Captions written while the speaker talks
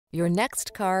Your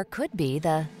next car could be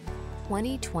the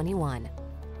 2021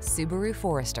 Subaru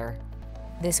Forester.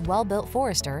 This well-built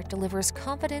Forester delivers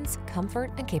confidence,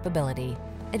 comfort, and capability.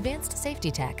 Advanced safety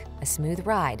tech, a smooth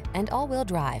ride, and all-wheel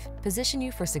drive position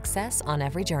you for success on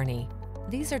every journey.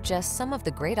 These are just some of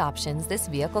the great options this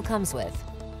vehicle comes with: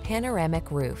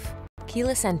 panoramic roof,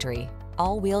 keyless entry,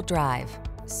 all-wheel drive,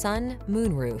 sun,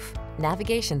 moonroof,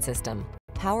 navigation system,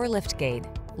 power liftgate,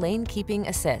 lane keeping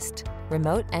assist,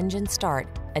 remote engine start,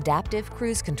 adaptive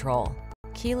cruise control,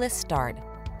 keyless start.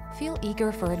 Feel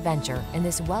eager for adventure in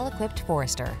this well-equipped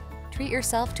Forester. Treat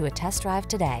yourself to a test drive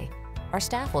today. Our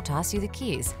staff will toss you the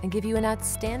keys and give you an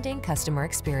outstanding customer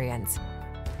experience.